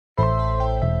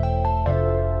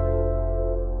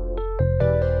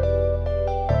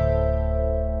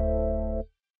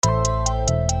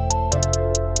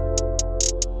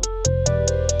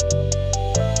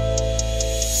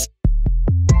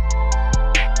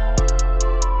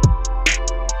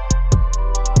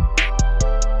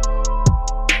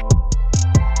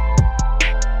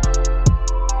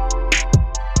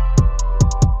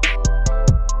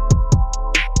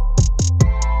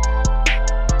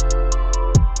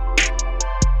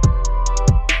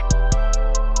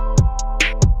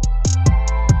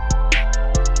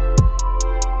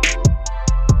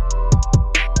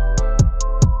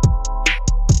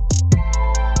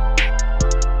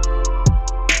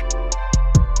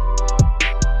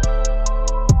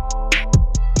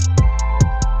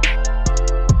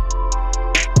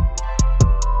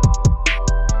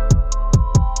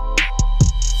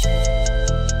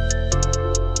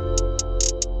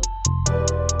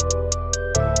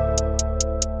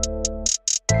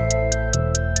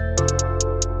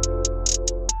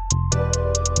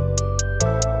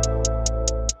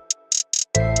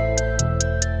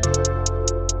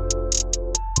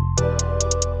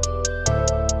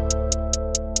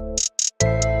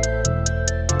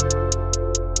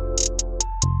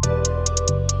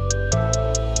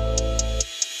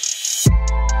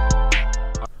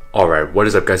Alright, what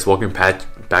is up guys? Welcome back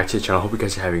to the channel. Hope you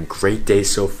guys are having a great day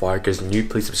so far. If you guys are new,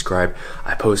 please subscribe.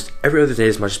 I post every other day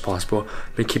as much as possible.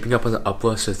 I've been keeping up on the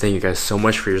upload, so thank you guys so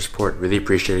much for your support. Really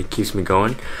appreciate it. It keeps me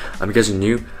going. If you guys are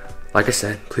new, like I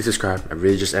said, please subscribe. I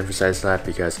really just emphasize that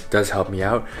because it does help me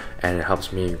out and it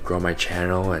helps me grow my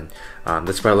channel, and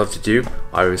that's what I love to do.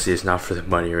 Obviously it's not for the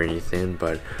money or anything,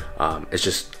 but it's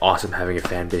just awesome having a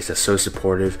fan base that's so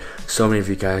supportive. So many of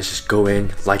you guys just go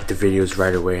in, like the videos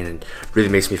right away, and it really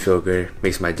makes me feel good,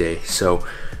 makes my day. So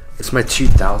it's my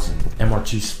 2000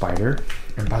 MR2 Spyder,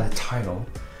 and by the title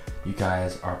you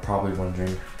guys are probably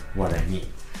wondering what I mean.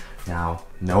 Now,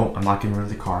 no, I'm not getting rid of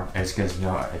the car. As you guys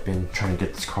know, I've been trying to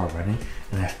get this car running,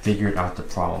 and I figured out the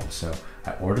problem. So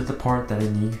I ordered the part that I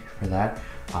need for that,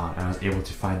 and I was able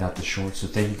to find out the short. So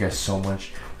thank you guys so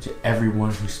much to everyone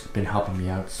who's been helping me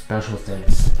out. Special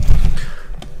thanks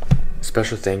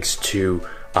to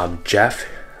Jeff.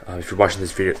 If you're watching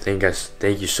this video,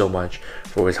 thank you so much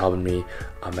for always helping me,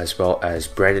 as well as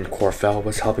Brandon Corfell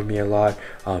was helping me a lot.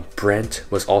 Brent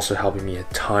was also helping me a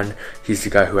ton. He's the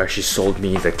guy who actually sold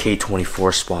me the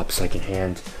K24 swap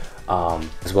secondhand,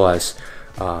 as well as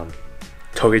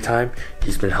Toge Time.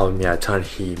 He's been helping me out a ton.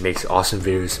 He makes awesome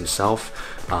videos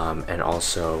himself, and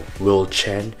also Will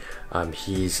Chen.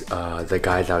 He's the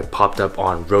guy that popped up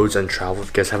on Roads Untraveled. If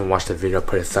you guys haven't watched the video, I'll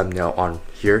put a thumbnail on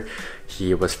here.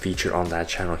 He was featured on that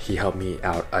channel. He helped me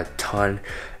out a ton,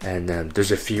 and there's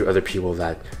a few other people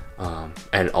that,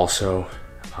 and also,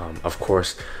 of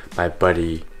course, my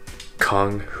buddy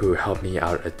Kung, who helped me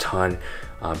out a ton.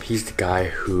 He's the guy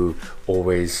who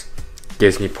always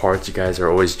gives me parts. You guys are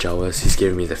always jealous. He's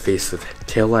giving me the facelift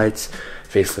taillights,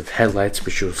 facelift headlights,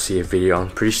 which you'll see a video on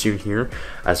pretty soon here,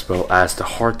 as well as the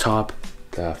hardtop,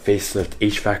 the facelift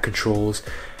HVAC controls,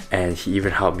 and he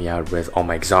even helped me out with all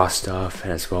my exhaust stuff,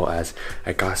 and as well as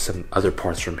I got some other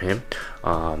parts from him,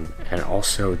 and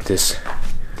also this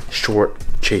short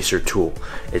chaser tool.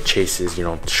 It chases, you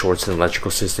know, shorts in the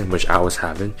electrical system, which I was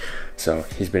having. So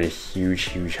he's been a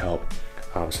huge help.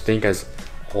 So thank you guys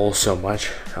all so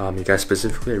much. You guys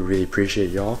specifically, I really appreciate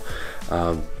y'all.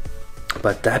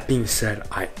 But that being said,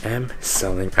 I am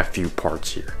selling a few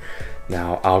parts here.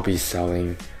 Now I'll be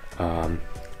selling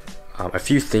a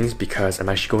few things because I'm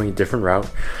actually going a different route.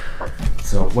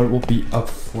 So what will be up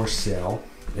for sale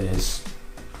is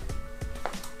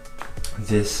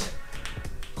this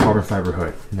carbon fiber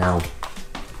hood. Now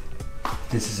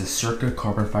this is a Circa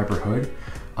carbon fiber hood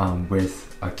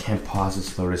with a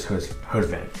Composites Lotus hood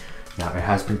vent. Now it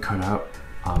has been cut out,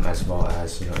 as well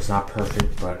as, you know, it's not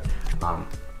perfect, but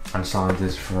I'm selling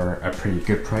this for a pretty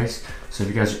good price. So if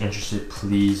you guys are interested,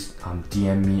 please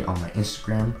DM me on my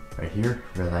Instagram right here,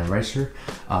 Redline Racer.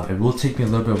 It will take me a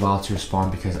little bit of a while to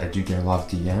respond because I do get a lot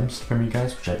of DMs from you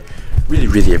guys, which I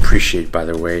really appreciate, by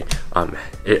the way.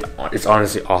 It's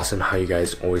honestly awesome how you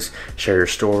guys always share your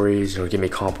stories, you know, give me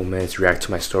compliments, react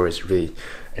to my stories.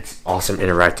 It's awesome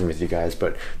interacting with you guys.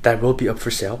 But that will be up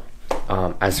for sale,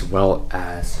 as well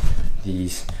as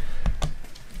these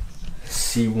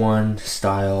C1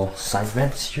 style side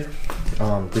vents here.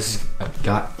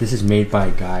 This is made by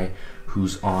a guy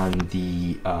who's on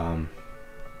the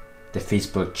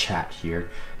Facebook chat here,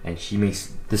 and he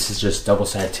makes, this is just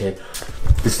double-sided tape.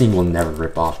 This thing will never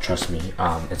rip off, trust me.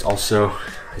 It's also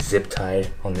zip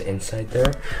tied on the inside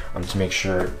there, to make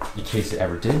sure, in case it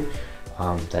ever did,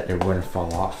 that it wouldn't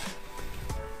fall off.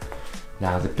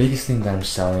 Now the biggest thing that I'm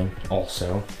selling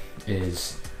also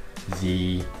is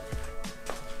the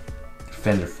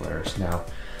fender flares. Now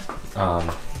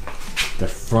the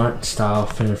front style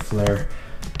fender flare,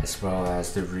 as well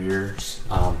as the rears,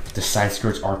 the side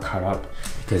skirts are cut up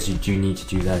because you do need to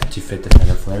do that to fit the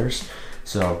fender flares.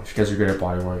 So if you guys are good at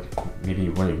bodywork, maybe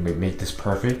you want to make this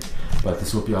perfect, but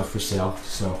this will be up for sale.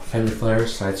 So fender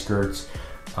flares, side skirts,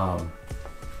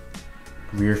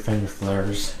 rear fender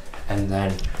flares, and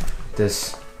then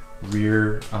this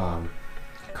rear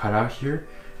cutout here,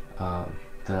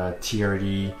 the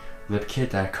TRD lip kit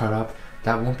that I cut up,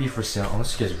 that won't be for sale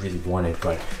unless you guys really want it,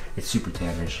 but it's super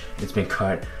damaged. It's been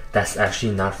cut. That's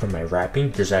actually not from my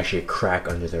wrapping. There's actually a crack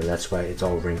under there. That's why it's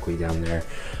all wrinkly down there.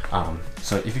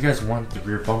 So if you guys want the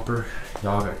rear bumper,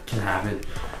 y'all can have it,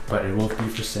 but it will be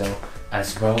for sale,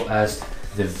 as well as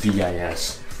the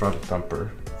VIS front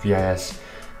bumper. VIS,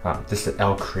 this is the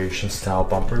L Creation style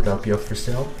bumper. That'll be up for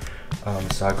sale.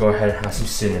 So I'll go ahead and have some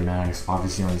cinematics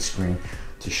obviously on the screen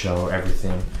to show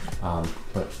everything,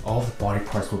 but all the body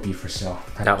parts will be for sale.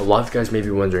 Now a lot of you guys may be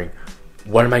wondering,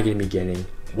 what am I going to be getting?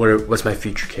 What's my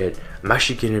future kit? I'm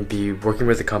actually going to be working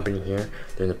with a company here.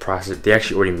 They're in the process, they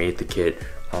actually already made the kit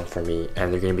for me,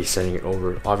 and they're going to be sending it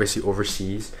over, obviously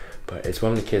overseas, but it's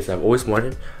one of the kits I've always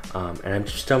wanted, and I'm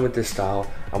just done with this style.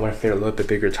 I want to fit a little bit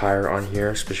bigger tire on here,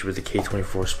 especially with the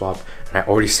K24 swap, and I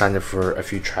already signed up for a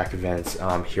few track events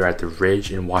here at the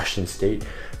Ridge in Washington State.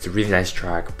 It's a really nice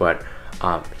track, but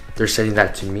they're sending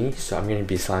that to me, so I'm going to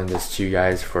be selling this to you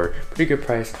guys for a pretty good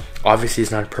price. Obviously,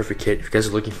 it's not a perfect kit. If you guys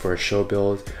are looking for a show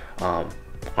build,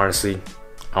 honestly,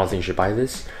 I don't think you should buy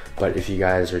this. But if you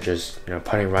guys are just, you know,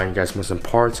 putting around, you guys want some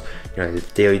parts, you know, the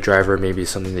daily driver maybe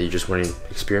something that you just want to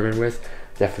experiment with,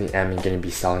 definitely am going to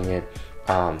be selling it.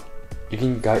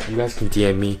 You guys can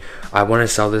DM me. I want to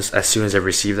sell this as soon as I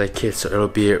receive that kit, so it'll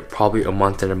be probably a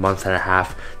month and a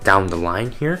half down the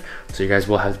line here. So you guys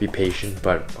will have to be patient,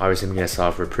 but obviously I'm gonna sell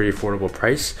it for a pretty affordable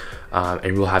price,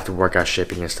 and we'll have to work out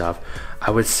shipping and stuff. I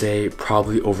would say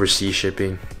probably overseas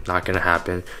shipping, not gonna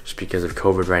happen, just because of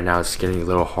COVID right now. It's getting a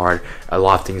little hard. A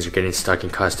lot of things are getting stuck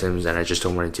in customs, and I just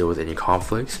don't want to deal with any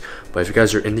conflicts. But if you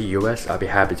guys are in the US, I'll be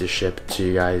happy to ship to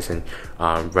you guys and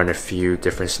run a few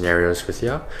different scenarios with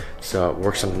you, so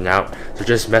work something out. So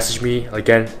just message me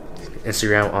again,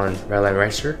 Instagram on Redline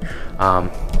Racer.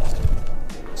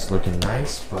 It's looking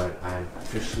nice, but I'm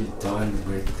officially done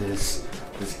with this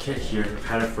kit here. I've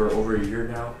had it for over a year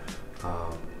now.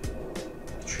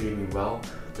 Treating me well.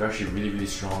 They're actually really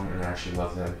strong, and I actually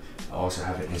love them. I also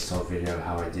have an install video of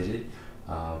how I did it.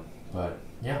 But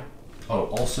yeah. Oh,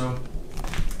 also,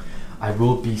 I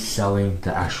will be selling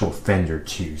the actual fender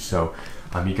too. So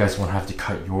you guys won't have to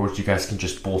cut yours. You guys can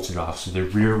just bolt it off. So the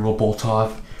rear will bolt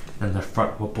off, and the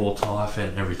front will bolt off,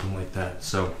 and everything like that.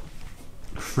 So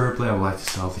preferably, I would like to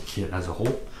sell the kit as a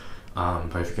whole.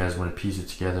 But if you guys want to piece it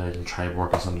together, I can try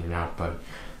working something out. But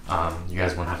you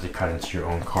guys won't have to cut into your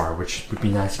own car, which would be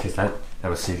nice because that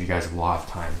would save you guys a lot of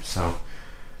time. So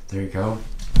there you go.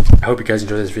 I hope you guys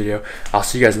enjoyed this video. I'll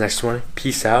see you guys next one.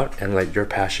 Peace out, and let your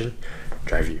passion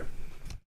drive you.